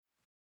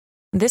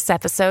This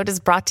episode is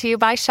brought to you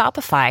by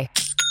Shopify.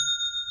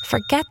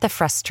 Forget the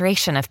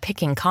frustration of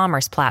picking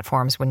commerce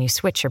platforms when you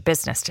switch your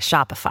business to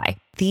Shopify,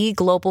 the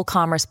global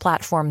commerce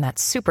platform that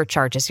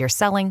supercharges your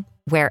selling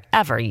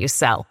wherever you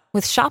sell.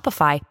 With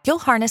Shopify, you'll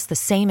harness the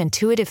same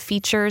intuitive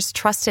features,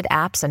 trusted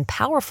apps, and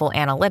powerful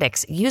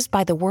analytics used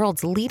by the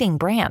world's leading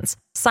brands.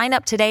 Sign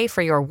up today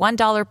for your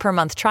 $1 per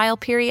month trial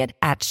period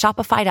at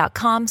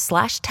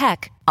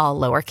shopify.com/tech, all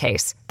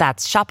lowercase.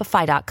 That's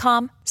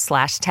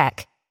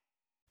shopify.com/tech.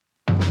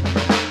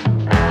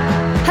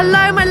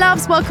 Hello, my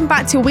loves. Welcome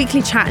back to your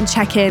weekly chat and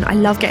check-in. I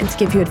love getting to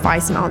give you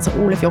advice and answer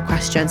all of your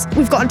questions.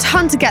 We've got a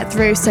ton to get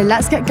through, so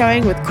let's get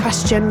going with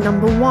question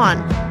number 1.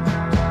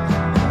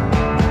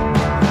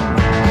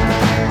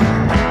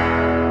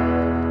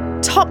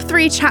 Top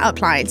 3 chat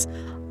up lines.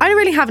 I don't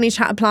really have any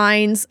chat up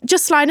lines.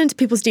 Just slide into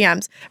people's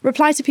DMs.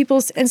 Reply to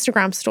people's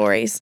Instagram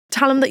stories.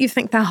 Tell them that you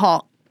think they're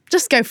hot.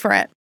 Just go for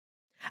it.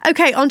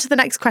 Okay, on to the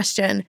next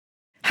question.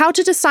 How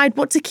to decide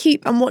what to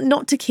keep and what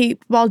not to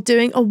keep while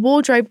doing a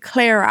wardrobe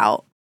clear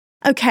out.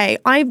 Okay,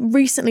 I've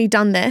recently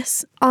done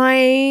this.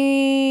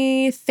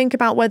 I think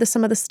about whether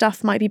some of the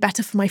stuff might be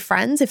better for my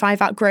friends if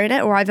I've outgrown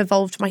it or I've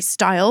evolved my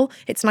style.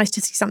 It's nice to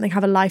see something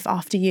have a life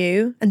after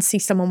you and see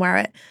someone wear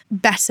it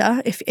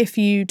better if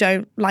you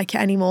don't like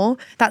it anymore.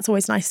 That's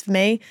always nice for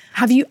me.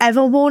 Have you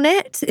ever worn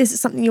it? Is it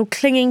something you're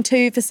clinging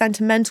to for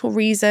sentimental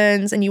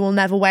reasons and you will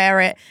never wear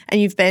it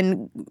and you've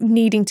been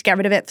needing to get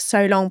rid of it for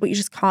so long but you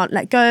just can't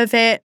let go of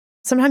it?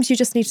 Sometimes you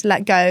just need to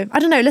let go. I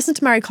don't know, listen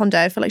to Marie Kondo.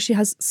 I feel like she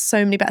has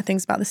so many better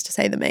things about this to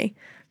say than me.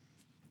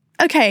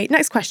 Okay,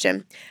 next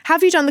question.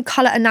 Have you done the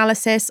colour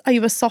analysis? Are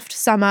you a soft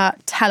summer?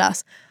 Tell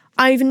us.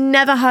 I've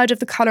never heard of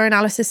the colour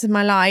analysis in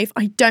my life.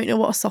 I don't know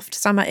what a soft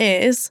summer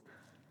is,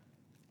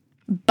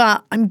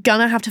 but I'm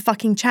gonna have to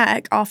fucking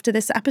check after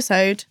this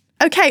episode.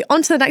 Okay,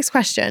 on to the next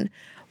question.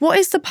 What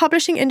is the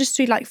publishing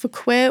industry like for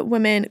queer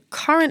women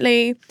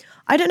currently?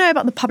 I don't know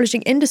about the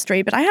publishing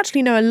industry, but I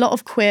actually know a lot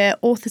of queer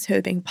authors who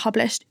are being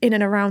published in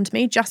and around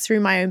me just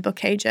through my own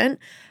book agent.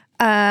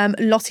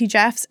 Lottie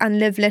Jeffs and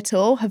Liv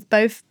Little have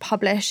both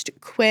published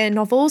queer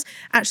novels.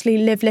 Actually,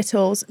 Liv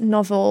Little's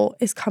novel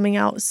is coming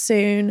out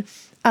soon.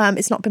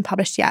 It's not been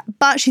published yet,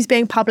 but she's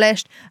being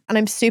published and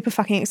I'm super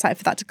fucking excited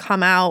for that to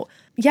come out.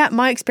 Yeah,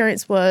 my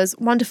experience was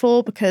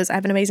wonderful because I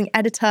have an amazing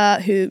editor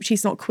who,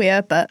 she's not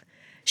queer, but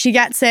she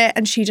gets it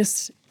and she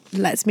just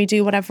lets me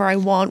do whatever I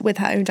want with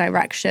her own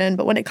direction.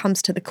 But when it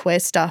comes to the queer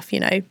stuff, you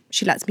know,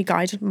 she lets me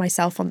guide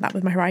myself on that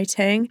with my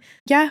writing.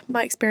 Yeah,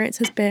 my experience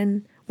has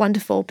been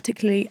wonderful,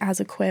 particularly as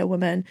a queer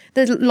woman.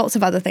 There's lots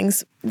of other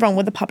things wrong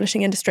with the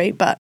publishing industry,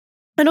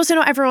 and also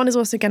not everyone is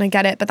also going to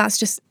get it, but that's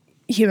just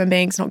human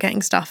beings not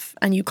getting stuff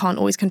and you can't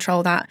always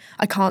control that.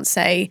 I can't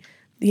say,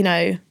 you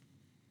know,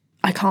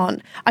 I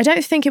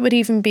don't think it would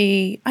even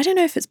be, I don't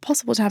know if it's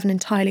possible to have an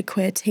entirely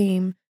queer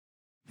team.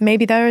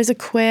 Maybe there is a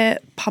queer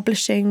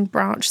publishing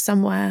branch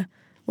somewhere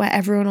where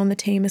everyone on the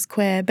team is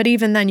queer. But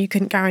even then, you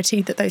couldn't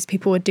guarantee that those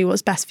people would do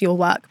what's best for your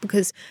work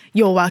because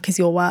your work is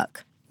your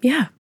work.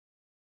 Yeah.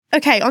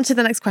 Okay, on to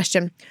the next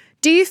question.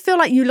 Do you feel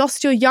like you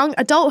lost your young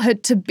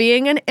adulthood to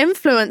being an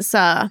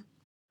influencer?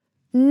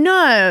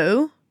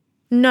 No.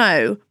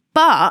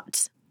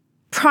 But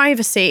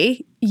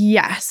privacy,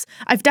 yes.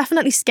 I've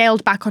definitely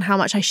scaled back on how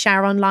much I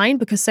share online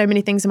because so many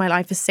things in my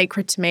life are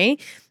sacred to me.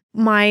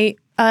 My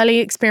early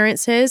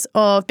experiences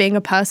of being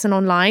a person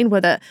online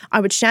were that I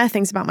would share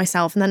things about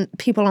myself and then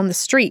people on the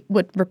street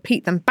would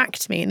repeat them back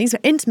to me. And these are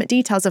intimate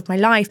details of my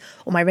life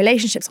or my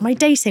relationships or my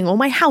dating or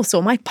my house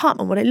or my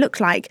apartment, what it looked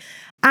like.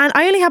 And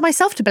I only had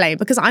myself to blame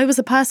because I was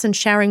the person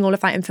sharing all of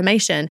that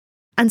information.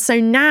 And so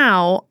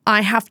now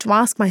I have to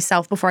ask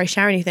myself before I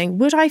share anything,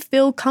 would I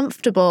feel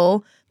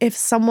comfortable if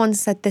someone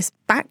said this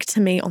back to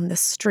me on the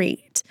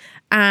street?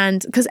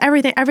 And because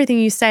everything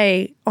you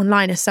say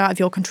online is so out of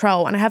your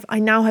control. And I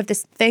now have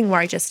this thing where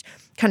I just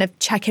kind of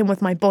check in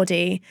with my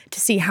body to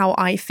see how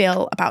I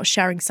feel about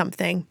sharing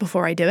something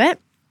before I do it.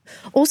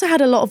 Also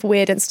had a lot of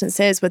weird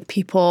instances with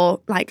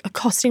people like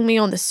accosting me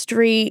on the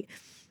street.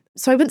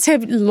 So I wouldn't say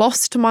I've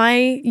lost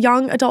my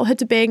young adulthood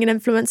to being an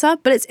influencer,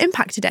 but it's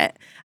impacted it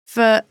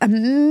for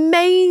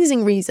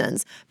amazing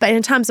reasons. But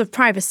in terms of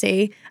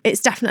privacy, it's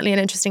definitely an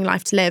interesting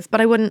life to live.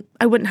 But I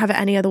wouldn't have it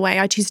any other way.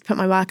 I choose to put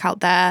my work out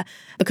there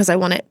because I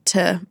want it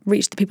to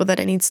reach the people that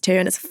it needs to.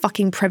 And it's a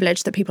fucking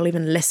privilege that people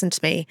even listen to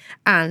me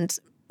and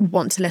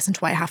want to listen to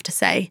what I have to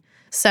say.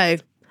 So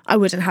I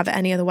wouldn't have it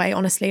any other way,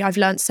 honestly. I've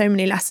learned so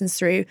many lessons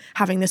through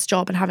having this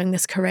job and having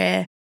this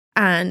career.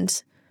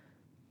 And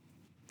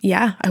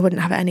yeah, I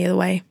wouldn't have it any other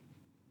way.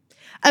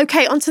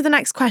 Okay, on to the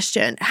next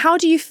question. How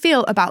do you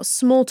feel about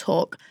small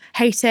talk?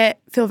 Hate it,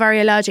 feel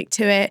very allergic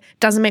to it,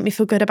 doesn't make me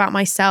feel good about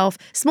myself.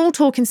 Small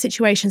talk in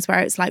situations where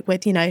it's like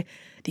with, you know,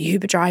 the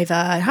Uber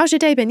driver. How's your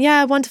day been?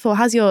 Yeah, wonderful.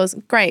 How's yours?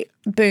 Great.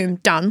 Boom,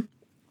 done.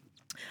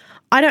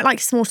 I don't like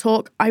small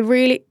talk.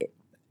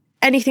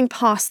 anything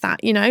past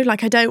that, you know?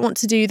 Like, I don't want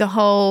to do the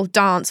whole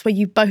dance where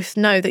you both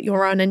know that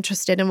you're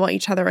uninterested in what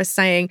each other is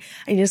saying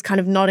and you're just kind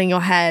of nodding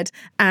your head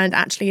and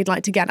actually you'd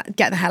like to get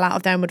the hell out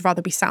of there and would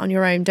rather be sat on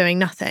your own doing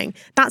nothing.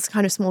 That's the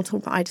kind of small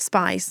talk that I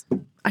despise.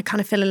 I kind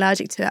of feel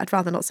allergic to it. I'd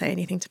rather not say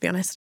anything, to be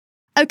honest.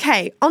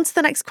 Okay, on to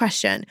the next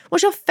question.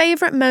 What's your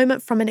favourite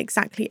moment from an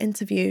Exactly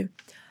interview?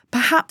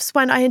 Perhaps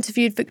when I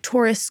interviewed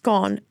Victoria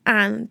Scone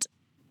and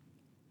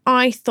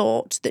I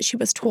thought that she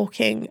was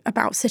talking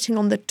about sitting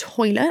on the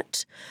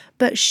toilet,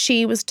 but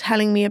she was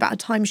telling me about a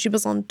time she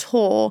was on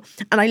tour,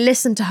 and I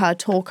listened to her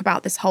talk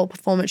about this whole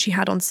performance she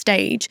had on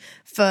stage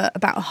for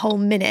about a whole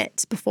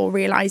minute before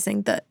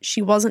realising that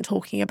she wasn't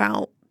talking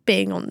about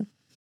being on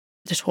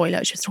the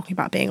toilet, she was talking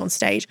about being on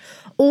stage.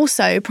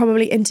 Also,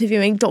 probably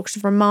interviewing Dr.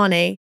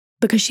 Ramani,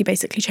 because she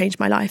basically changed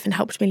my life and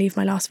helped me leave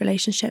my last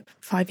relationship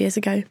 5 years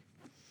ago.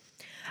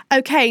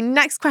 Okay,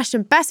 next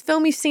question. Best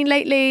film you've seen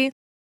lately?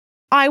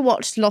 I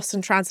watched Lost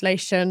in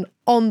Translation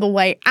on the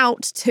way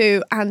out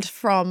to and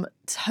from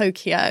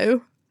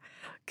Tokyo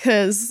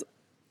because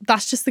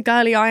that's just the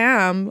girly I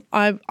am.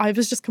 I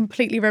was just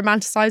completely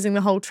romanticizing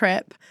the whole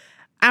trip.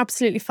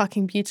 Absolutely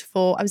fucking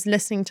beautiful. I was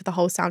listening to the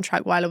whole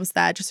soundtrack while I was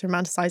there, just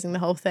romanticizing the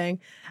whole thing.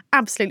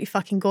 Absolutely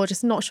fucking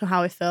gorgeous. Not sure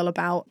how I feel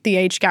about the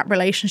age gap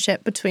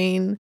relationship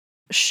between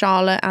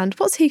Charlotte and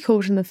what's he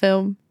called in the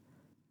film?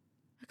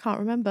 I can't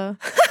remember.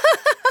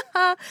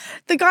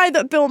 The guy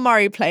that Bill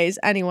Murray plays,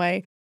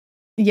 anyway.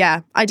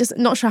 Yeah, I just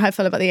not sure how I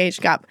feel about the age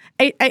gap.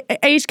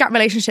 Age gap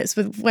relationships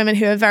with women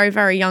who are very,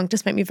 very young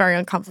just make me very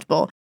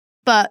uncomfortable.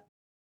 But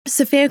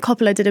Sofia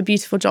Coppola did a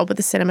beautiful job with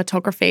the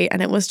cinematography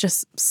and it was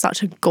just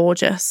such a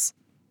gorgeous,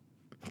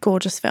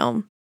 gorgeous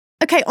film.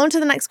 Okay, on to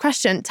the next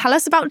question. Tell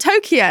us about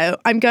Tokyo.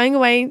 I'm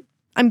going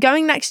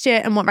next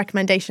year and want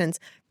recommendations.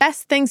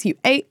 Best things you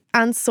ate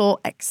and saw,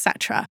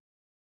 etc.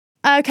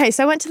 Okay,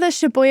 so I went to the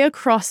Shibuya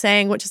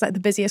crossing, which is like the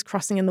busiest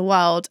crossing in the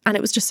world, and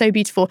it was just so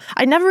beautiful.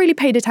 I never really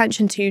paid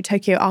attention to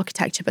Tokyo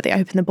architecture, but they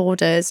opened the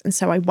borders, and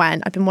so I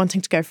went. I've been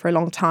wanting to go for a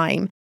long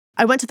time.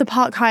 I went to the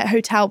Park Hyatt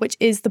Hotel, which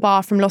is the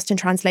bar from Lost in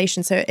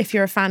Translation, so if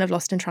you're a fan of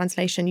Lost in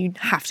Translation, you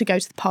have to go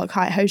to the Park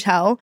Hyatt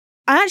Hotel.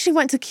 I actually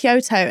went to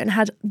Kyoto and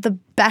had the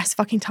best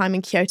fucking time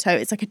in Kyoto.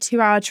 It's like a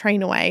 2-hour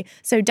train away,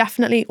 so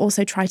definitely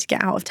also try to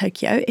get out of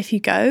Tokyo if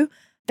you go.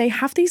 They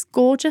have these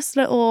gorgeous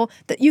little,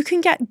 that you can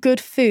get good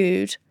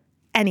food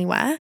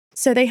anywhere.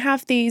 So they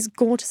have these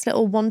gorgeous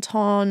little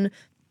wonton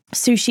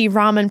sushi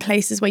ramen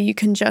places where you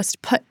can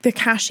just put the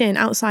cash in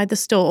outside the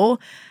store,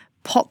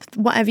 pop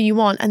whatever you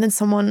want, and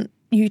then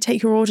you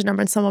take your order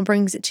number and someone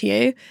brings it to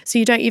you. So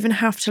you don't even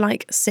have to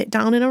like sit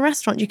down in a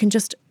restaurant. You can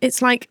just,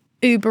 it's like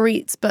Uber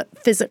Eats, but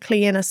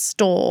physically in a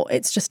store.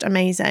 It's just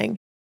amazing.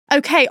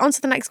 Okay, on to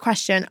the next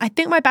question. I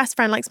think my best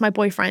friend likes my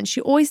boyfriend. She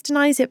always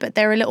denies it, but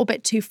they're a little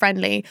bit too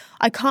friendly.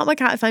 I can't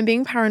work out if I'm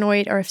being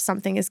paranoid or if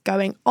something is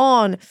going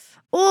on.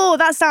 Oh,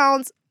 that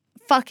sounds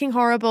fucking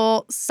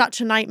horrible. Such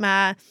a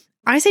nightmare.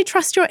 I say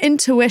trust your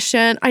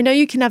intuition. I know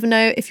you can never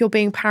know if you're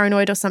being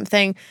paranoid or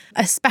something,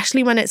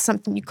 especially when it's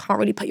something you can't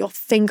really put your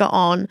finger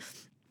on.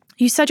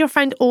 You said your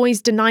friend always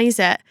denies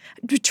it.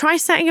 Try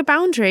setting a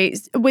boundary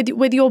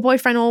with your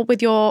boyfriend or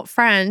with your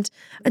friend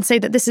and say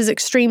that this is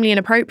extremely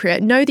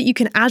inappropriate. Know that you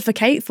can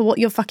advocate for what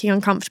you're fucking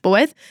uncomfortable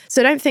with.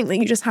 So don't think that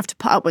you just have to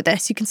put up with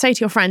this. You can say to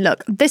your friend,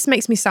 look, this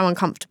makes me so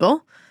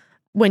uncomfortable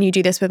when you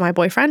do this with my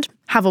boyfriend.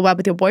 Have a word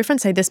with your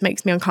boyfriend. Say, this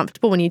makes me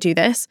uncomfortable when you do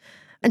this.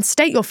 And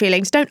state your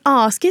feelings. Don't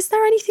ask, is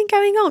there anything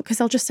going on? Because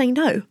they'll just say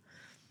no.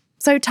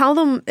 So tell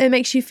them it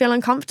makes you feel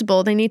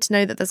uncomfortable. They need to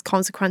know that there's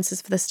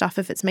consequences for this stuff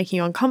if it's making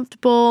you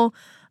uncomfortable.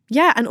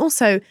 Yeah, and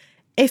also,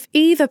 if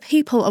either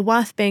people are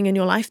worth being in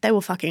your life, they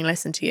will fucking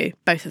listen to you,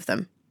 both of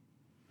them.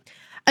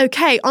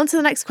 Okay, on to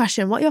the next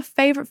question. What are your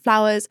favourite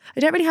flowers?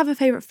 I don't really have a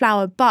favourite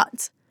flower,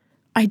 but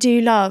I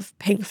do love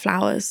pink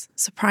flowers.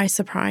 Surprise,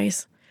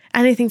 surprise.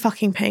 Anything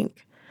fucking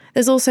pink.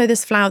 There's also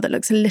this flower that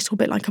looks a little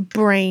bit like a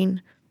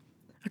brain.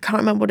 I can't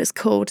remember what it's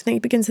called. I think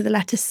it begins with the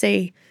letter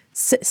C.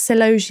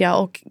 Celosia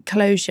or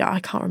Closia. I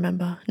can't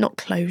remember. Not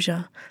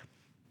closure.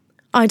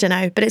 I don't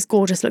know, but it's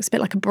gorgeous. Looks a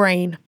bit like a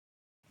brain.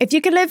 If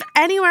you could live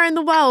anywhere in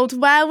the world,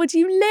 where would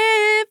you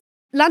live?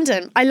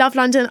 London. I love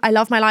London. I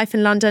love my life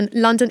in London.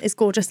 London is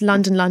gorgeous.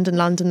 London, London,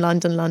 London,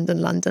 London,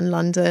 London, London,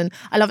 London.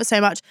 I love it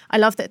so much. I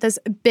love that there's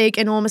big,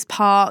 enormous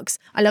parks.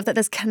 I love that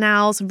there's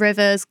canals,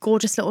 rivers,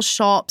 gorgeous little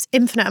shops,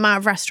 infinite amount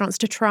of restaurants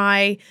to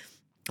try.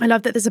 I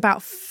love that there's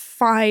about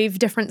 5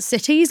 different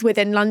cities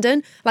within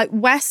London, like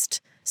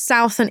West,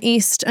 South and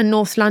East and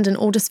North London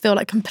all just feel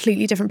like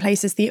completely different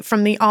places.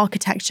 From the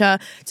architecture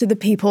to the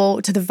people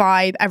to the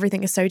vibe,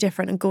 everything is so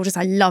different and gorgeous.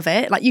 I love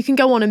it. Like you can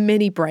go on a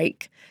mini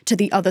break to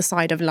the other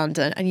side of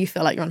London and you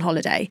feel like you're on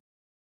holiday.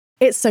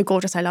 It's so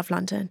gorgeous. I love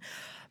London.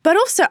 But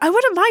also, I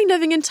wouldn't mind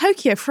living in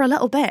Tokyo for a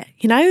little bit,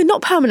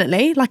 not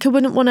permanently. Like I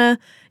wouldn't want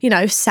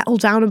to, settle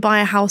down and buy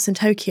a house in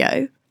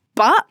Tokyo.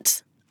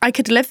 But I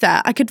could live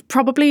there. I could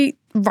probably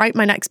write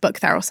my next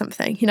book there or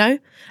something,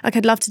 Like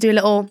I'd love to do a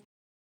little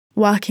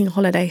working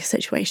holiday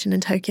situation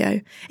in Tokyo.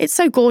 It's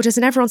so gorgeous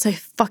and everyone's so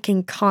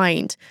fucking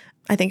kind.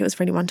 I think it was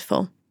really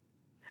wonderful.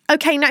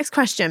 Okay, next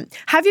question.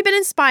 Have you been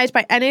inspired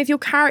by any of your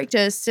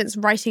characters since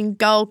writing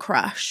Girl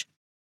Crush?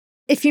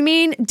 If you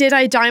mean, did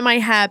I dye my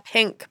hair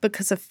pink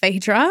because of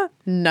Phaedra?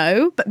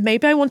 No, but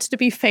maybe I wanted to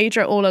be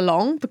Phaedra all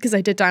along because I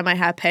did dye my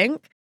hair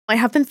pink. I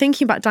have been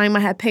thinking about dyeing my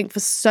hair pink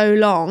for so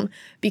long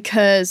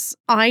because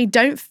I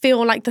don't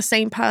feel like the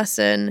same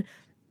person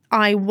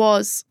I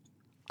was.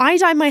 I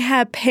dyed my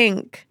hair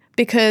pink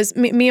because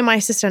me and my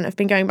assistant have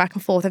been going back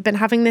and forth. I've been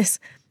having this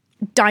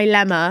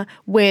dilemma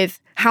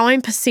with how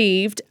I'm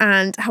perceived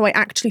and how I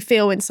actually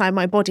feel inside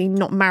my body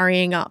not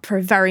marrying up for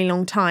a very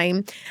long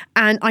time.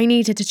 And I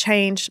needed to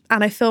change.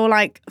 And I feel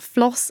like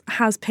Floss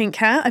has pink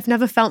hair. I've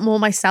never felt more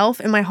myself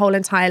in my whole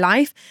entire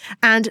life.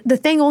 And the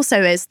thing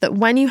also is that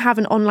when you have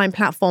an online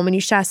platform and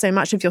you share so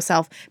much of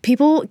yourself,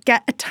 people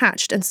get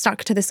attached and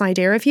stuck to this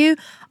idea of you.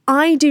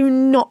 I do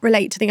not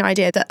relate to the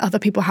idea that other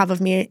people have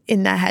of me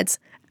in their heads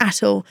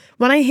at all.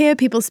 When I hear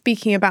people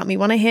speaking about me,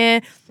 when I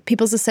hear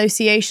people's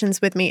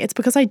associations with me, it's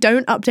because I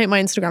don't update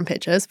my Instagram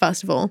pictures,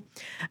 first of all.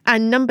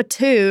 And number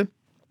two,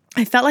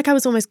 I felt like I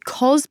was almost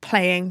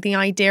cosplaying the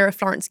idea of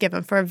Florence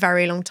Given for a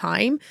very long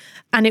time.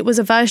 And it was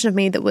a version of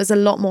me that was a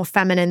lot more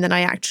feminine than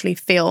I actually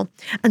feel.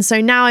 And so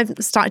now I've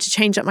started to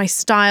change up my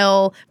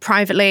style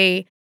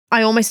privately.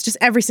 I almost just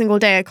every single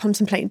day I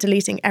contemplate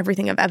deleting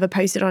everything I've ever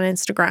posted on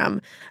Instagram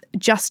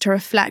just to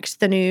reflect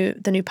the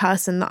new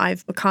person that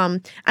I've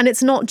become. And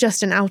it's not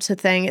just an outer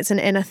thing, it's an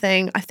inner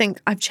thing. I think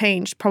I've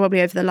changed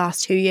probably over the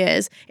last 2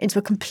 years into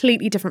a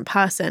completely different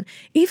person.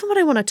 Even what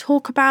I want to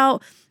talk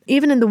about,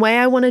 even in the way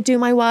I want to do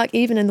my work,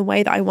 even in the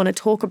way that I want to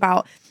talk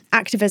about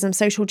activism,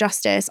 social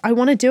justice, I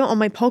want to do it on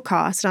my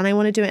podcast and I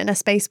want to do it in a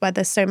space where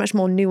there's so much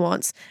more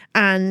nuance.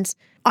 And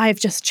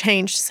I've just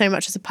changed so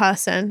much as a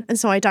person. And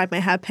so I dyed my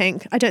hair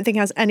pink. I don't think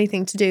it has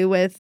anything to do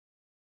with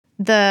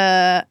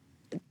the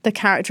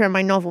character in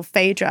my novel,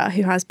 Phaedra,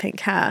 who has pink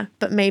hair.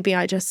 But maybe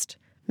I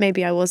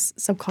was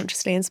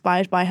subconsciously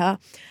inspired by her.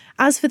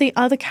 As for the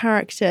other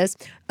characters,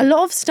 a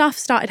lot of stuff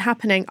started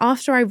happening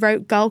after I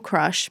wrote Girl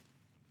Crush.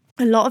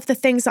 A lot of the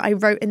things that I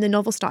wrote in the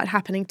novel started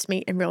happening to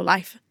me in real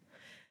life.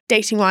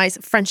 Dating-wise,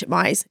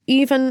 friendship-wise,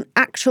 even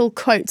actual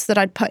quotes that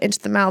I'd put into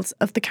the mouths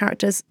of the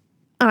characters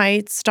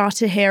I start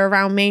to hear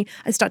around me.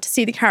 I start to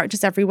see the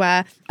characters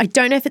everywhere. I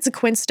don't know if it's a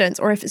coincidence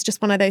or if it's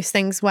just one of those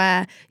things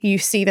where you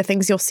see the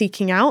things you're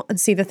seeking out and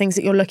see the things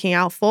that you're looking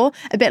out for.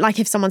 A bit like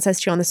if someone says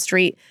to you on the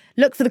street,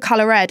 look for the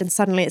colour red, and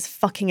suddenly it's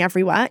fucking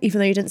everywhere, even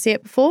though you didn't see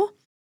it before.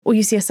 Or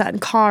you see a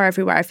certain car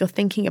everywhere if you're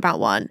thinking about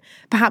one.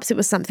 Perhaps it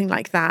was something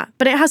like that.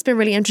 But it has been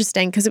really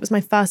interesting because it was my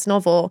first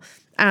novel,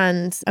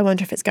 and I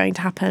wonder if it's going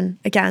to happen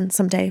again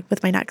someday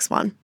with my next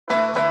one.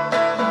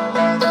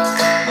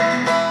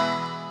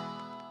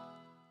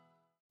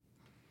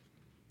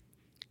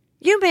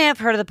 You may have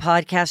heard of the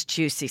podcast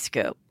Juicy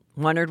Scoop.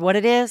 Wondered what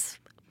it is?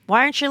 Why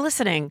aren't you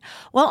listening?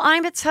 Well,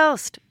 I'm its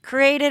host.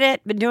 Created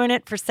it, been doing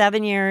it for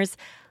 7 years.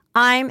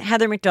 I'm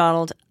Heather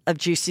McDonald of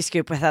Juicy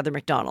Scoop with Heather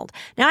McDonald.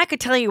 Now, I could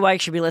tell you why you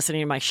should be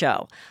listening to my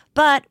show,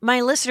 but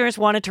my listeners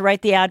wanted to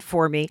write the ad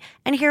for me,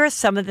 and here are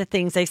some of the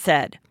things they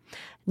said.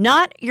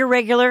 Not your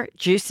regular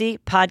juicy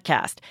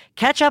podcast.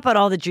 Catch up on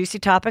all the juicy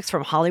topics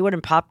from Hollywood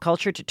and pop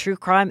culture to true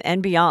crime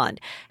and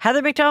beyond.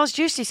 Heather McDonald's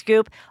Juicy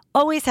Scoop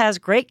always has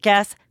great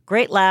guests,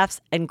 great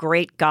laughs, and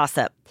great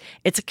gossip.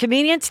 It's a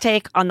comedian's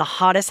take on the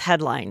hottest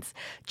headlines.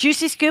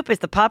 Juicy Scoop is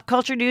the pop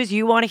culture news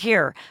you want to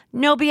hear.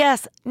 No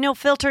BS, no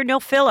filter,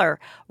 no filler.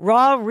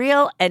 Raw,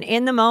 real, and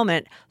in the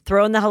moment.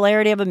 Throw in the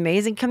hilarity of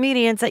amazing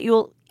comedians that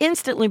you'll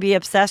instantly be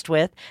obsessed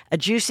with, a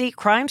juicy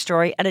crime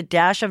story, and a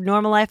dash of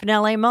normal life in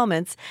LA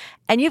moments,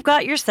 and you've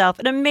got yourself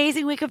an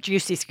amazing week of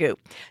Juicy Scoop.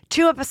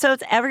 2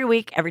 episodes every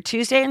week, every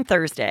Tuesday and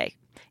Thursday.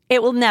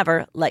 It will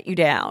never let you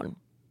down.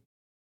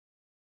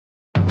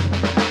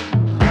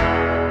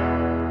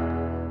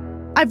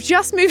 I've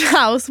just moved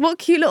house. What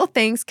cute little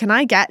things can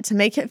I get to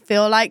make it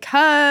feel like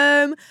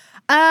home?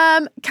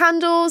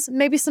 Candles,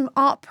 maybe some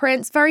art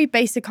prints, very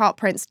basic art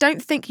prints.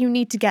 Don't think you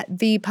need to get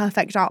the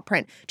perfect art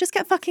print. Just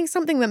get fucking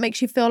something that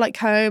makes you feel like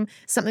home,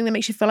 something that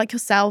makes you feel like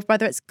yourself,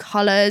 whether it's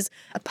colors,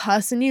 a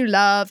person you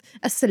love,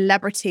 a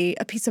celebrity,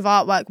 a piece of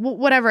artwork,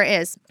 whatever it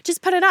is.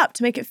 Just put it up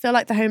to make it feel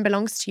like the home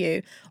belongs to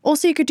you.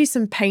 Also, you could do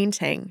some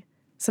painting.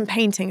 Some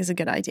painting is a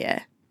good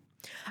idea.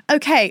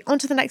 Okay, on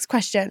to the next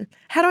question.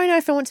 How do I know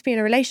if I want to be in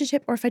a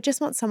relationship or if I just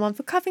want someone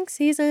for cuffing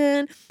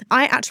season?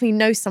 I actually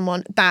know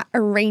someone that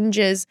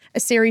arranges a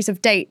series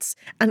of dates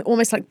and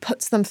almost like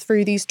puts them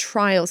through these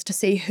trials to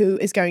see who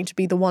is going to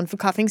be the one for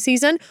cuffing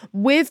season,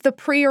 with the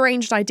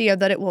prearranged idea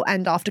that it will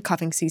end after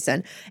cuffing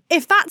season.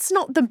 If that's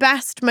not the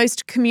best,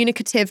 most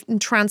communicative and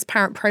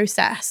transparent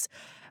process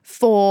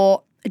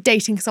for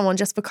dating someone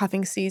just for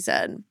cuffing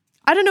season,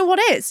 I don't know what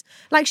is.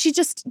 Like, she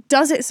just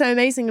does it so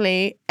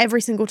amazingly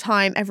every single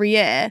time, every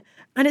year.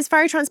 And it's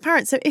very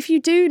transparent. So if you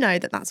do know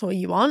that that's all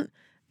you want,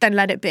 then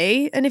let it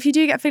be. And if you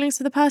do get feelings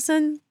for the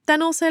person,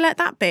 then also let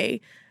that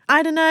be.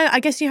 I don't know. I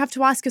guess you have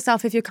to ask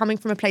yourself if you're coming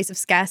from a place of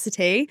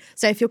scarcity.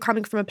 So if you're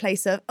coming from a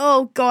place of,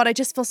 oh God, I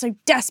just feel so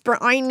desperate.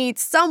 I need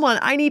someone.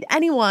 I need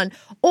anyone.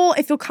 Or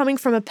if you're coming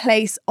from a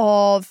place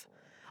of,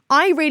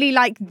 I really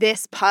like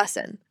this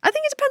person. I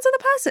think it depends on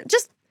the person.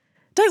 Just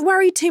don't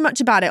worry too much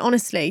about it,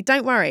 honestly.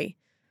 Don't worry.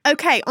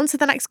 Okay, on to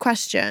the next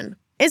question.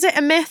 Is it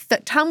a myth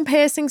that tongue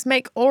piercings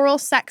make oral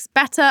sex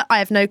better? I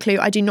have no clue.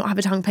 I do not have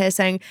a tongue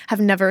piercing, have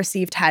never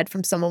received head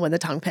from someone with a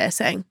tongue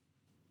piercing.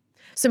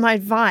 So my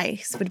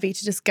advice would be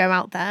to just go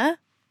out there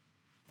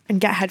and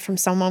get head from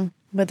someone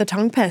with a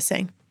tongue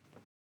piercing.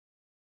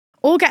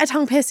 Or get a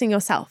tongue piercing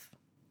yourself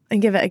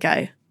and give it a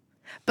go.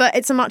 But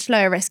it's a much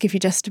lower risk if you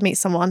just meet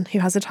someone who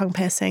has a tongue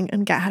piercing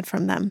and get head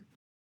from them.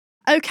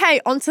 Okay,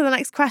 on to the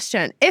next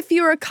question. If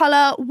you were a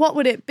colour, what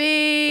would it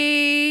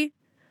be?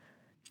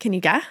 Can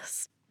you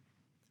guess?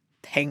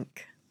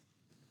 Pink.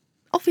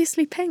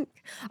 Obviously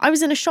pink. I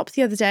was in a shop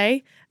the other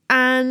day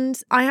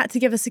and I had to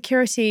give a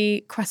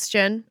security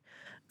question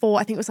for,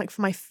 I think it was like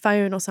for my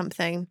phone or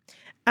something.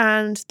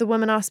 And the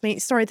woman asked me,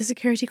 sorry, the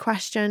security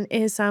question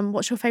is,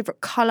 what's your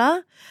favourite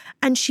colour?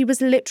 And she was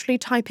literally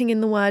typing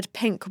in the word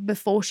pink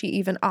before she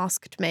even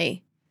asked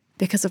me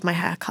because of my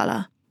hair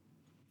colour.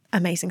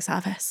 Amazing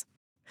service.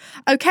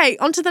 Okay,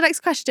 on to the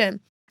next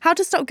question. How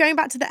to stop going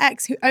back to the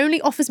ex who only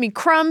offers me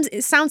crumbs.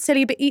 It sounds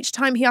silly, but each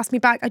time he asks me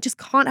back, I just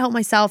can't help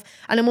myself.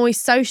 And I'm always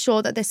so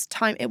sure that this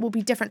time it will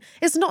be different.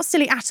 It's not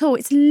silly at all.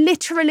 It's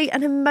literally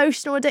an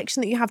emotional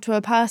addiction that you have to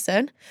a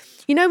person.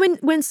 You know,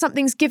 when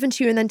something's given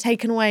to you and then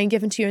taken away and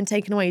given to you and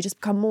taken away, you just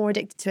become more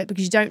addicted to it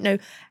because you don't know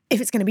if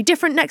it's going to be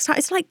different next time.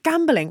 It's like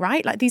gambling,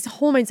 right? Like these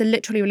hormones are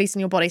literally released in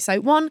your body. So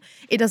 1,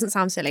 it doesn't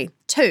sound silly.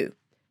 2,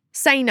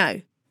 say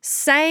no.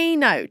 Say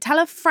no. Tell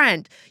a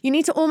friend. You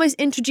need to almost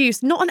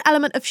introduce not an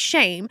element of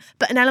shame,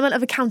 but an element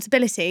of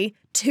accountability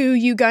to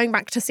you going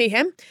back to see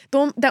him.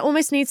 There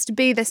almost needs to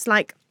be this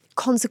like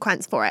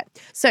consequence for it.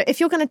 So if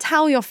you're going to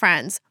tell your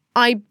friends,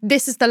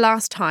 this is the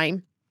last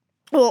time,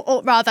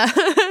 or rather,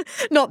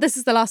 not this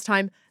is the last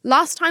time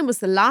was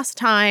the last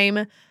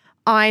time,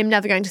 I'm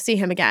never going to see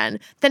him again,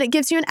 then it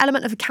gives you an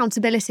element of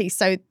accountability.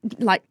 So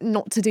like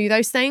not to do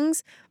those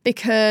things,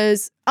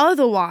 because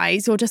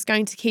otherwise you're just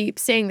going to keep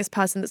seeing this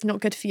person that's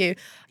not good for you.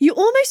 You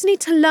almost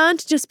need to learn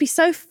to just be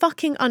so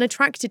fucking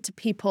unattracted to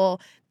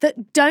people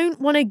that don't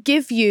want to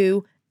give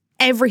you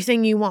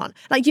everything you want.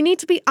 Like you need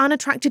to be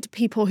unattracted to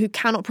people who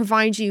cannot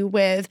provide you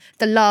with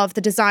the love,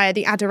 the desire,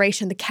 the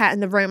adoration, the care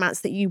and the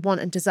romance that you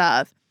want and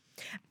deserve.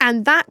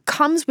 And that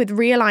comes with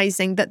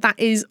realizing that that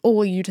is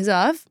all you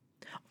deserve.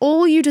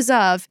 All you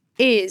deserve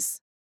is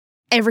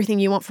everything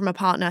you want from a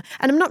partner.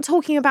 And I'm not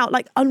talking about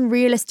like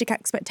unrealistic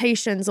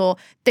expectations or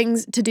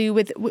things to do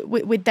with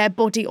their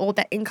body or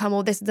their income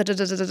or this,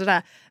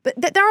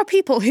 But there are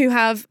people who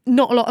have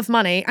not a lot of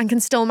money and can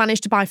still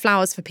manage to buy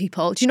flowers for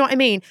people. Do you know what I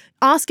mean?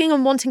 Asking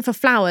and wanting for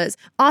flowers,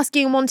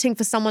 asking and wanting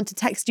for someone to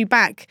text you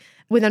back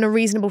within a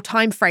reasonable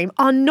time frame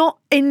are not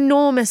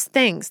enormous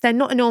things. They're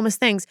not enormous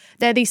things.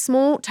 They're these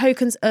small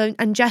tokens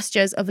and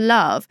gestures of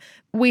love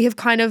we have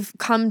kind of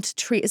come to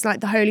treat as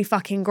like the holy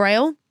fucking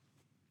grail.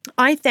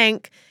 I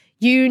think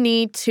you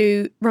need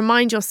to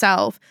remind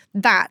yourself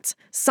that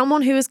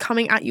someone who is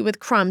coming at you with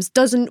crumbs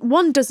does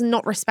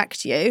not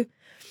respect you.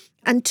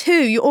 And 2,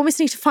 you almost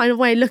need to find a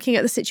way looking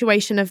at the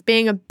situation of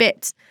being a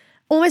bit,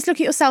 almost look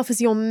at yourself as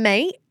your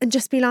mate and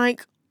just be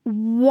like,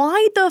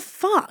 why the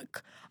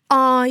fuck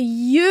are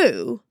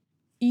you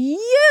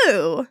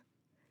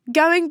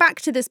going back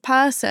to this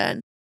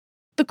person?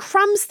 The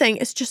crumbs thing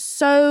is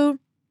just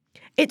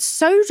it's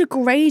so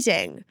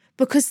degrading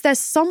because there's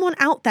someone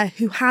out there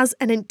who has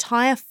an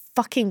entire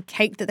fucking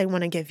cake that they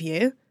want to give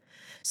you.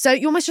 So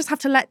you almost just have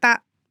to let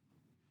that,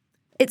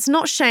 it's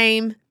not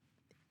shame,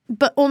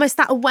 but almost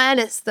that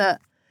awareness that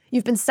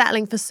you've been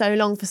settling for so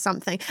long for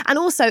something. And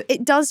also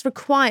it does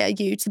require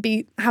you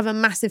to have a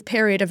massive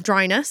period of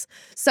dryness.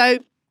 So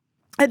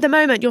at the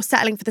moment, you're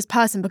settling for this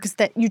person because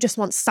you just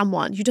want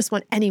someone, you just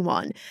want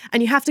anyone.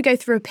 And you have to go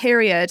through a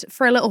period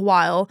for a little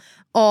while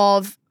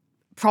of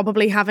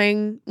probably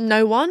having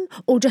no one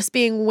or just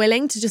being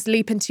willing to just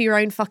leap into your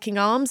own fucking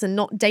arms and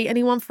not date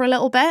anyone for a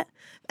little bit.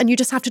 And you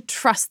just have to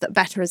trust that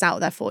better is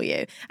out there for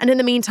you. And in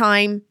the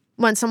meantime,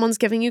 when someone's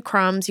giving you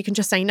crumbs, you can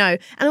just say no.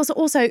 And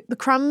also the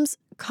crumbs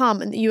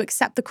come and you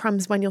accept the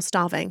crumbs when you're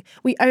starving.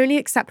 We only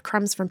accept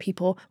crumbs from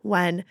people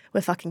when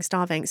we're fucking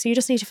starving. So you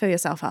just need to fill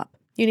yourself up.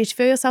 You need to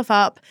fill yourself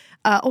up,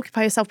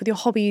 occupy yourself with your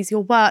hobbies,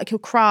 your work, your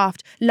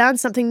craft, learn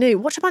something new,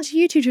 watch a bunch of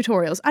YouTube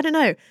tutorials. I don't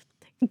know.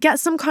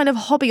 Get some kind of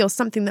hobby or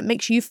something that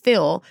makes you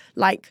feel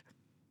like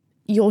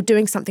you're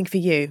doing something for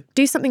you.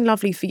 Do something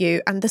lovely for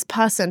you. And this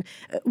person,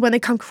 when they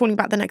come crawling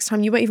back the next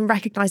time, you won't even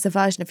recognize the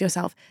version of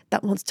yourself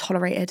that once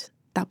tolerated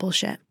that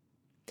bullshit.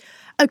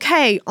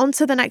 Okay, on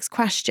to the next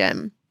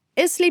question.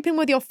 Is sleeping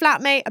with your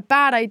flatmate a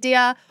bad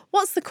idea?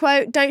 What's the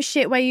quote? Don't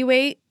shit where you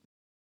eat.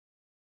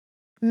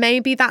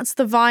 Maybe that's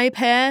the vibe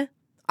here.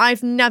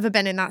 I've never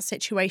been in that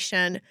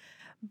situation.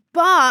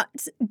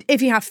 But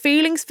if you have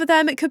feelings for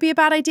them, it could be a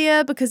bad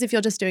idea, because if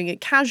you're just doing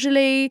it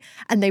casually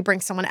and they bring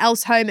someone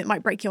else home, it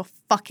might break your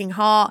fucking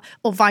heart,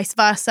 or vice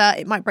versa.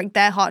 It might break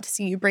their heart to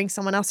see you bring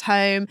someone else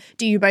home.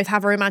 Do you both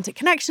have a romantic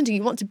connection? Do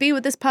you want to be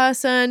with this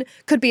person?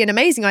 Could be an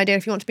amazing idea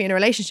if you want to be in a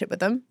relationship with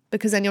them,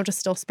 because then you're just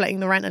still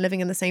splitting the rent and living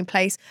in the same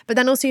place. But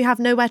then also you have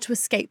nowhere to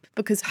escape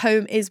because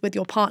home is with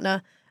your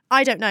partner.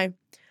 I don't know.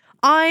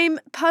 I'm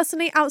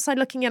personally outside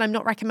looking in. I'm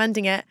not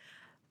recommending it.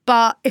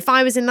 But if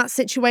I was in that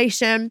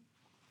situation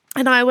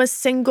and I was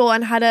single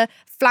and had a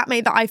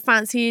flatmate that I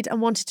fancied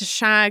and wanted to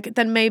shag,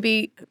 then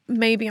maybe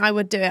I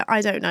would do it.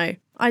 I don't know.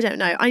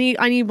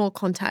 I need more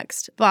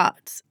context.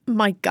 But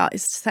my gut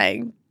is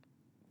saying,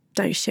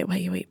 don't shit where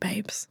you eat,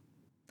 babes.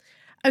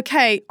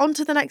 Okay, on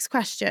to the next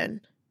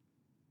question.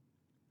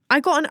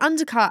 I got an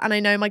undercut and I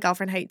know my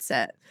girlfriend hates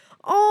it.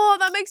 Oh,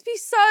 that makes me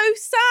so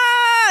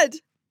sad.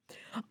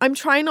 I'm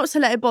trying not to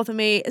let it bother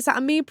me. Is that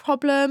a me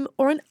problem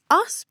or an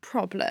us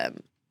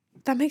problem?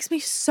 That makes me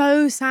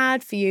so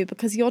sad for you,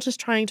 because you're just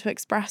trying to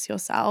express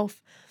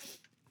yourself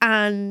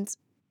and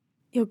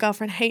your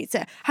girlfriend hates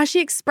it. Has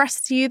she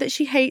expressed to you that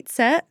she hates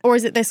it? Or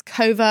is it this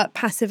covert,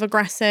 passive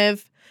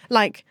aggressive?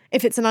 Like,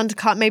 if it's an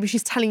undercut, maybe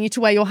she's telling you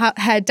to wear your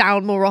hair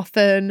down more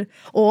often,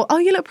 or, oh,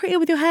 you look prettier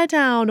with your hair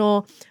down,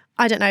 or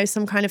I don't know,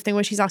 some kind of thing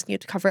where she's asking you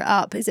to cover it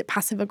up. Is it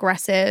passive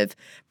aggressive?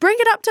 Bring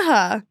it up to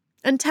her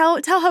and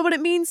tell her what it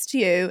means to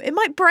you. It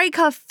might break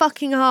her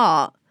fucking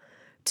heart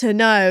to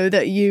know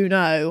that you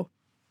know.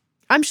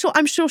 I'm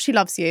sure she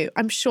loves you.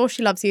 I'm sure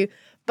she loves you.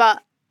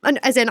 But,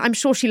 and as in, I'm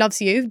sure she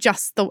loves you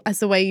just as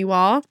the way you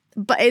are.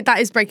 But that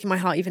is breaking my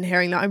heart even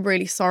hearing that. I'm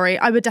really sorry.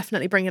 I would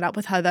definitely bring it up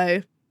with her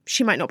though.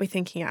 She might not be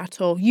thinking it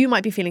at all. You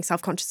might be feeling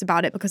self-conscious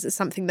about it because it's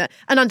something that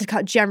an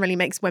undercut generally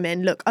makes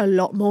women look a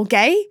lot more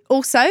gay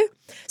also.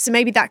 So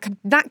maybe that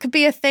could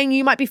be a thing.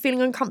 You might be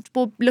feeling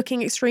uncomfortable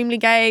looking extremely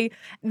gay.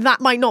 That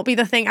might not be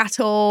the thing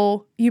at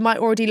all. You might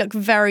already look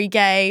very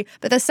gay.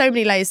 But there's so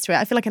many layers to it.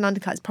 I feel like an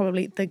undercut is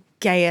probably the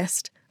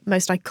gayest,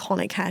 most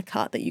iconic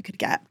haircut that you could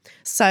get.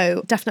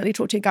 So definitely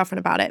talk to your girlfriend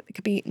about it. It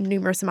could be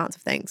numerous amounts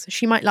of things.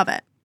 She might love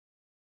it.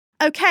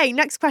 Okay,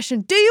 next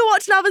question. Do you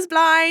watch Love is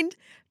Blind?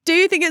 Do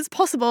you think it's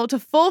possible to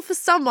fall for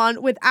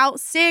someone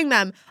without seeing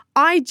them?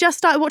 I just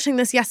started watching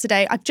this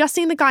yesterday. I've just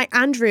seen the guy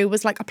Andrew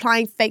was like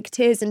applying fake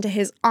tears into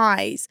his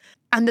eyes,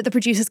 and that the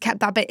producers kept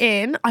that bit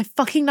in. I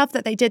fucking love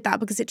that they did that,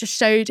 because it just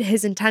showed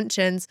his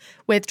intentions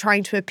with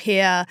trying to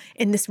appear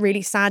in this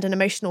really sad and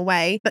emotional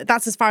way. But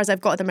that's as far as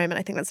I've got at the moment.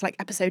 I think that's like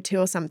episode 2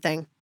 or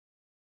something.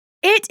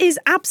 It is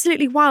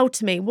absolutely wild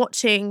to me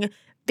watching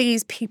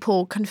these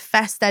people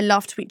confess their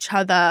love to each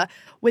other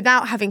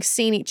without having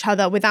seen each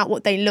other, without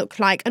what they look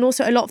like. And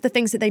also a lot of the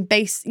things that they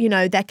base,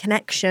 their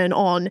connection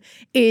on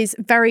is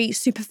very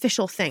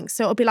superficial things.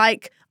 So it'll be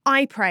like,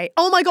 I pray.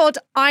 Oh my God,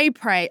 I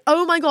pray.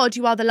 Oh my God,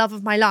 you are the love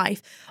of my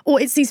life. Or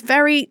it's these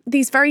very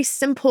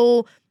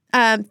simple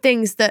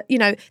things that,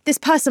 this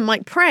person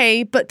might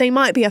pray, but they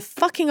might be a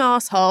fucking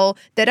asshole.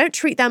 They don't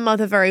treat their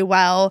mother very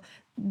well.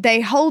 They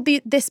hold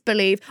this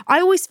belief.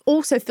 I always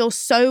also feel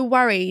so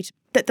worried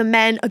that the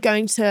men are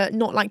going to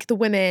not like the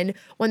women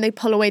when they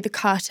pull away the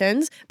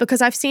curtains,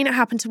 because I've seen it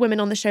happen to women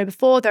on the show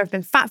before. There have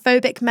been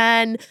fatphobic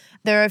men,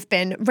 there have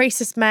been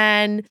racist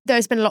men,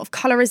 there's been a lot of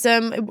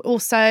colorism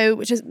also,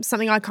 which is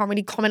something I can't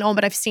really comment on,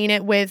 but I've seen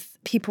it with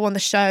people on the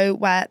show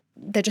where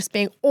they're just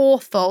being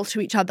awful to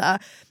each other.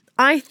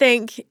 I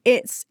think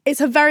it's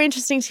a very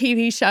interesting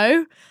TV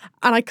show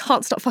and I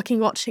can't stop fucking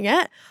watching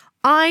it.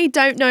 I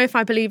don't know if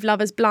I believe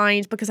Love is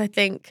Blind, because I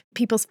think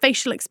people's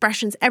facial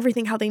expressions,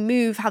 everything, how they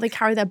move, how they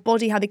carry their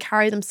body, how they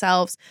carry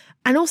themselves,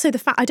 and also the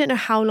fact I don't know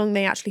how long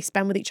they actually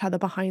spend with each other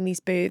behind these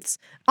booths.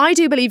 I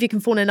do believe you can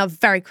fall in love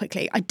very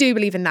quickly. I do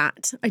believe in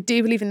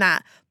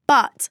that.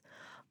 But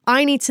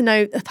I need to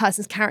know a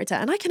person's character,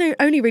 and I can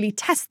only really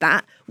test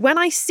that when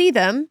I see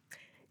them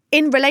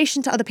in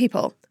relation to other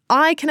people.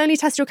 I can only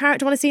test your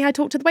character when I see how I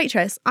talk to the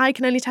waitress. I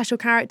can only test your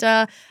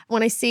character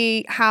when I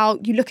see how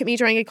you look at me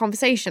during a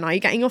conversation. Are you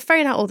getting your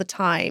phone out all the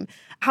time?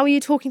 How are you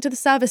talking to the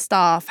service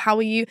staff?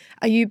 Are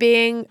you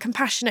being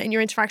compassionate in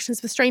your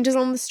interactions with strangers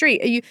on the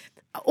street?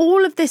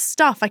 All of this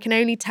stuff I can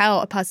only tell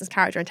a person's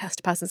character and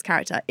test a person's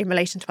character in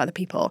relation to other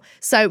people.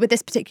 So with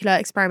this particular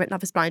experiment,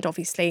 Love is Blind,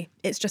 obviously,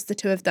 it's just the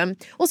two of them.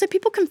 Also,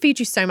 people can feed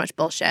you so much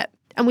bullshit.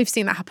 And we've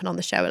seen that happen on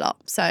the show a lot.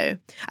 So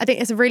I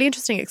think it's a really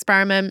interesting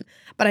experiment,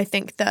 but I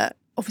think that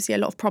obviously a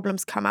lot of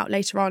problems come out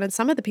later on, and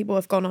some of the people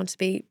have gone on to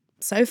be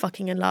so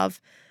fucking in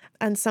love.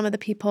 And some of the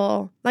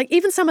people, like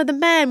even some of the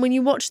men, when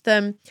you watch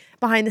them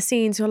behind the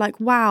scenes, you're like,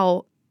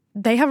 wow,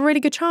 they have a really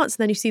good chance.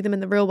 And then you see them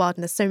in the real world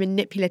and they're so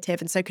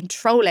manipulative and so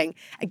controlling.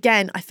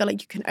 Again, I feel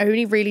like you can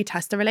only really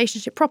test a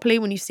relationship properly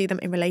when you see them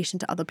in relation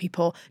to other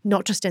people,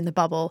 not just in the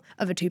bubble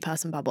of a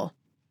 2-person bubble.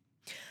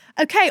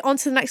 Okay, on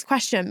to the next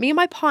question. Me and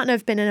my partner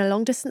have been in a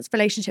long-distance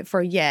relationship for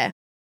a year,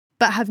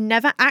 but have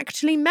never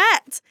actually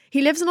met.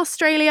 He lives in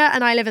Australia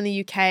and I live in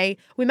the UK.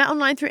 We met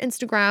online through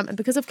Instagram, and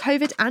because of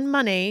COVID and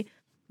money,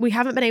 we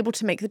haven't been able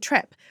to make the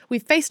trip.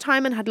 We've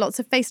FaceTime and had lots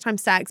of FaceTime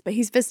sex, but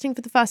he's visiting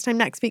for the first time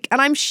next week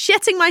and I'm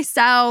shitting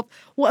myself.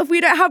 What if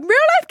we don't have real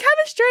life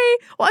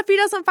chemistry? What if he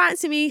doesn't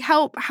fancy me?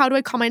 Help, how do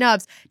I calm my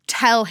nerves?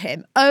 Tell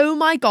him. Oh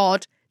my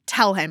God,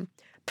 tell him.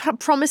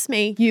 Promise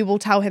me you will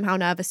tell him how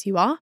nervous you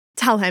are.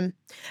 Tell him.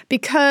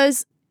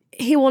 Because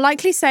he will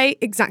likely say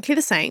exactly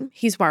the same.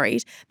 He's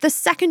worried. The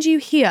second you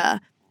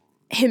hear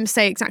him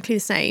say exactly the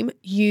same,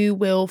 you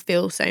will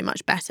feel so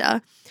much better.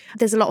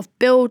 There's a lot of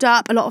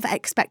build-up, a lot of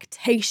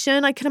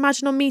expectation, I can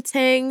imagine, on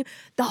meeting,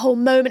 the whole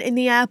moment in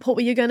the airport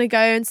where you're going to go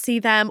and see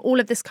them, all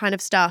of this kind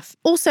of stuff.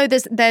 Also,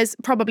 there's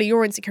probably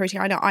your insecurity.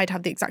 I know I'd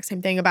have the exact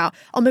same thing about,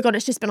 oh my God,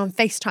 it's just been on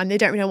FaceTime. They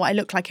don't really know what I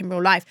look like in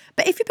real life.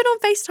 But if you've been on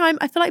FaceTime,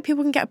 I feel like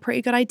people can get a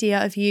pretty good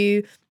idea of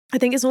you. I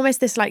think it's almost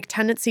this like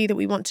tendency that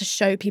we want to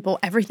show people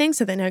everything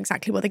so they know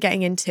exactly what they're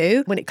getting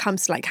into when it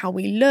comes to like how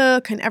we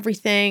look and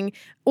everything.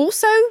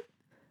 Also,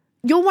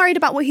 you're worried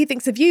about what he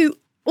thinks of you.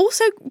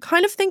 Also,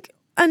 kind of think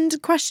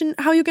and question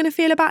how you're going to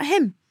feel about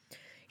him.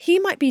 He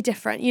might be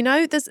different, you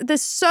know?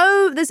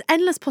 There's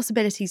endless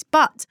possibilities,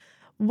 but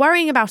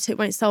worrying about it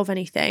won't solve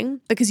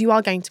anything because you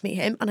are going to meet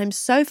him, and I'm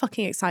so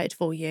fucking excited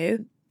for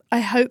you. I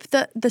hope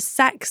that the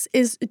sex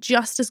is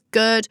just as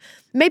good.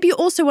 Maybe you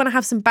also want to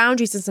have some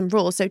boundaries and some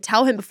rules. So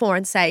tell him before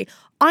and say,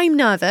 I'm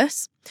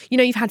nervous. You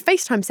know, you've had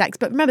FaceTime sex,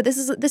 but remember, this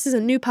is a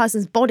new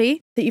person's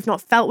body that you've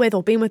not felt with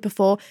or been with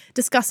before.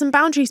 Discuss some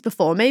boundaries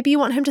before. Maybe you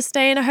want him to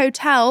stay in a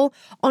hotel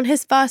on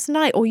his first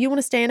night, or you want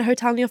to stay in a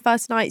hotel on your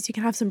first night so you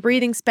can have some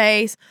breathing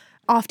space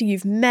after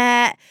you've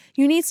met.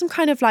 You need some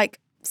kind of like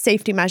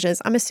safety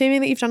measures. I'm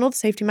assuming that you've done all the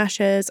safety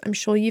measures. I'm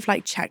sure you've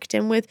like checked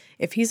in with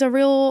if he's a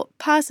real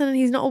person and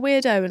he's not a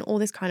weirdo and all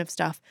this kind of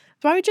stuff.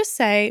 So I would just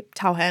say,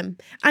 tell him.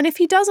 And if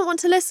he doesn't want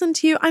to listen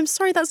to you, I'm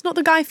sorry, that's not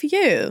the guy for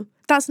you.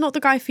 That's not the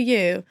guy for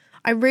you.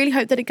 I really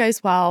hope that it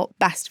goes well.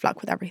 Best of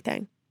luck with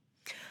everything.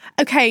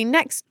 Okay,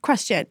 next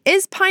question.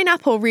 Is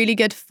pineapple really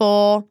good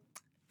for,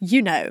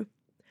 you know?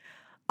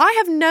 I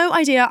have no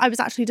idea. I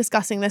was actually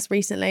discussing this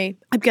recently.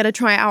 I'm going to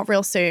try it out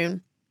real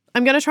soon.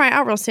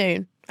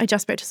 I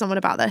just spoke to someone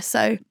about this,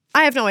 so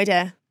I have no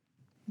idea.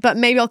 But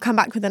maybe I'll come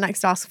back with the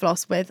next Ask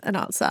Floss with an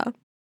answer.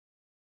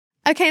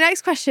 Okay,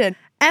 next question.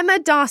 Emma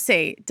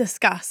Darcy,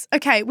 discuss.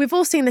 Okay, we've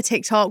all seen the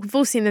TikTok. We've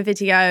all seen the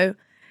video.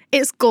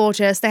 It's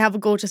gorgeous. They have a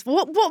gorgeous...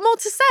 What more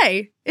to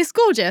say? It's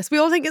gorgeous. We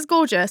all think it's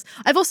gorgeous.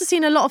 I've also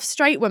seen a lot of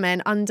straight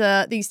women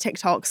under these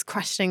TikToks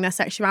questioning their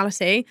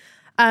sexuality.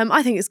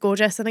 I think it's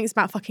gorgeous. I think it's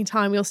about fucking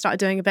time we all started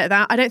doing a bit of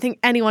that. I don't think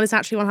anyone is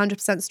actually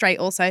 100% straight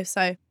also,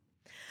 so...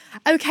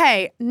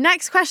 Okay,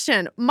 next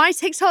question. My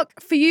TikTok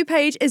For You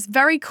page is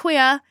very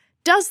queer.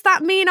 Does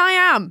that mean I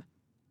am?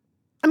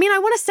 I mean, I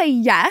want to say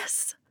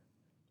yes,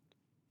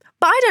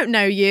 but I don't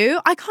know you.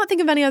 I can't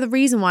think of any other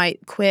reason why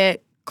queer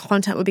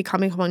content would be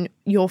coming on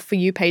your For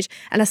You page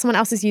unless someone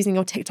else is using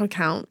your TikTok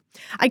account.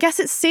 I guess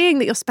it's seeing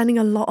that you're spending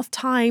a lot of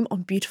time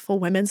on beautiful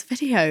women's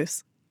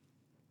videos.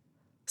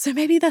 So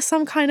maybe there's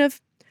some kind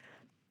of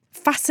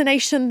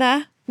fascination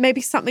there. Maybe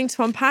something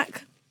to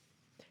unpack.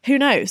 Who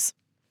knows?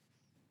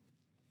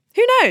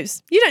 Who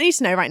knows? You don't need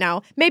to know right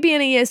now. Maybe in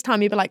a year's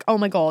time, you'll be like, oh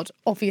my God,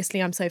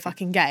 obviously I'm so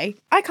fucking gay.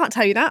 I can't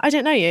tell you that. I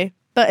don't know you.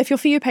 But if your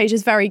For You page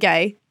is very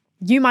gay,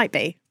 you might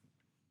be.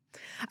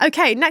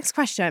 Okay, next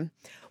question.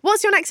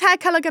 What's your next hair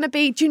colour going to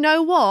be? Do you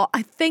know what?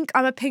 I think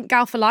I'm a pink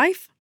gal for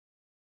life.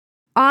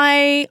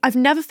 I've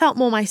never felt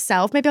more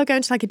myself. Maybe I'll go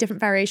into like a different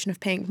variation of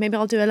pink. Maybe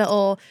I'll do a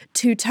little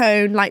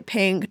two-tone, light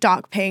pink,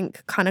 dark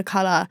pink kind of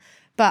colour.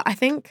 But I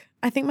think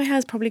my hair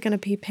is probably going to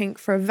be pink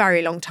for a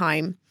very long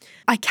time.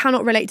 I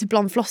cannot relate to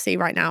blonde Flossie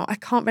right now. I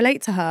can't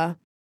relate to her.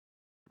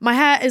 My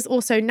hair is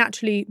also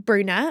naturally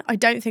brunette. I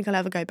don't think I'll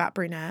ever go back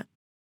brunette.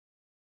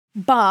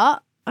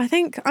 But I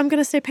think I'm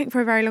going to stay pink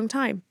for a very long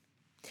time.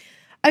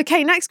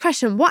 Okay, next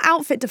question. What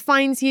outfit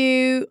defines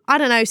you? I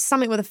don't know,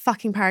 something with a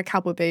fucking pair of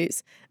cowboy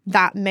boots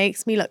that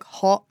makes me look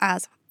hot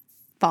as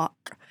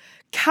fuck.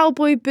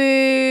 Cowboy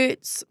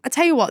boots. I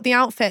tell you what, the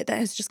outfit that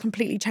has just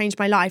completely changed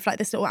my life, like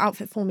this little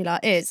outfit formula,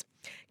 is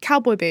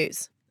cowboy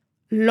boots,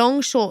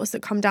 long shorts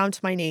that come down to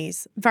my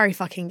knees, very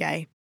fucking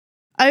gay.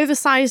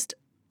 Oversized,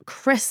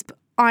 crisp,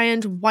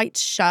 ironed white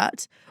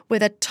shirt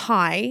with a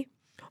tie,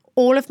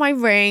 all of my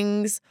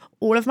rings,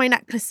 all of my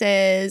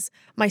necklaces,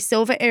 my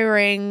silver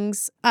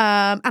earrings,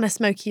 and a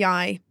smoky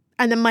eye.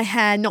 And then my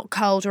hair not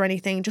curled or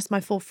anything, just my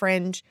full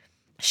fringe,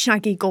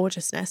 shaggy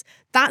gorgeousness.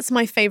 That's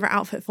my favourite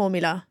outfit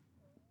formula.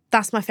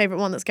 That's my favourite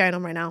one that's going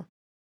on right now.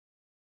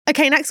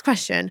 Okay, next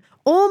question.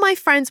 All my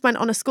friends went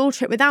on a school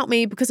trip without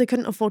me because they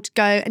couldn't afford to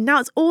go, and now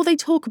it's all they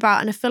talk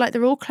about, and I feel like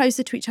they're all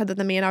closer to each other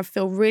than me, and I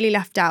feel really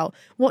left out.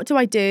 What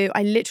do?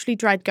 I literally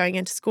dread going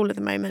into school at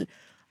the moment.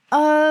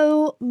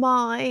 Oh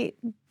my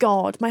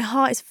God, my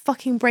heart is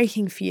fucking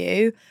breaking for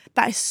you.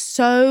 That is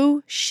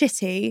so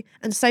shitty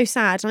and so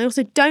sad. And I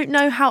also don't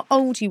know how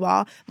old you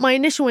are. My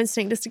initial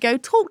instinct is to go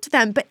talk to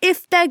them, but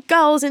if they're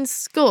girls in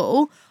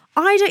school,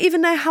 I don't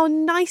even know how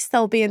nice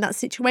they'll be in that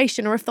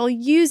situation, or if they'll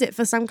use it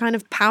for some kind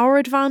of power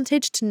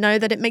advantage to know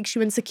that it makes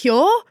you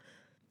insecure.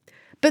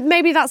 But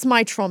maybe that's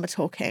my trauma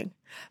talking.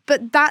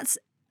 But that's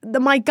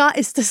my gut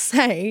is to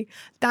say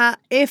that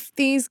if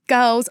these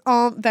girls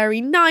aren't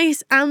very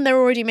nice and they're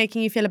already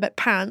making you feel a bit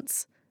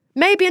pants,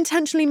 maybe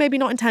intentionally, maybe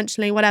not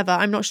intentionally, whatever,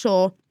 I'm not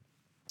sure.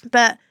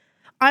 But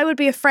I would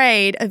be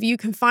afraid of you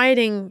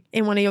confiding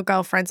in one of your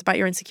girlfriends about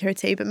your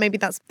insecurity, but maybe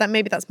that's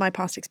my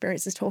past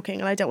experiences talking,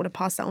 and I don't want to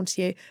pass that on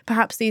to you.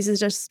 Perhaps these are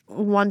just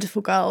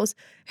wonderful girls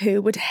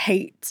who would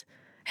hate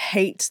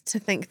to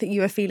think that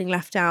you are feeling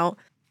left out.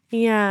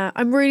 Yeah,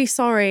 I'm really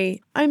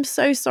sorry. I'm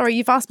so sorry.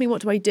 You've asked me,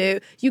 what do I do?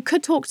 You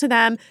could talk to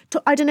them.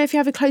 I don't know if you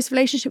have a close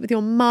relationship with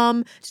your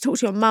mum, to talk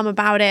to your mum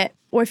about it,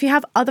 or if you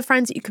have other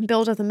friends that you can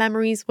build other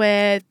memories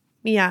with.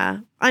 Yeah,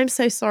 I'm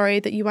so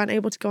sorry that you weren't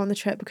able to go on the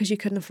trip because you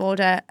couldn't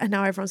afford it and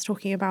now everyone's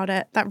talking about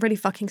it. That really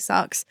fucking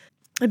sucks.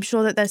 I'm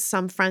sure that there's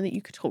some friend that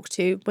you could talk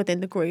to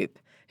within the group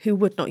who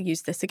would not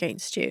use this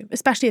against you,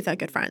 especially if they're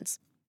good friends.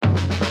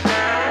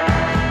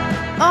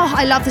 Oh,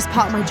 I love this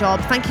part of my job.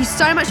 Thank you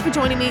so much for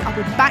joining me. I'll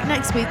be back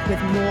next week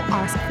with more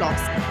Ask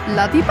Floss.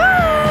 Love you,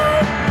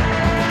 bye!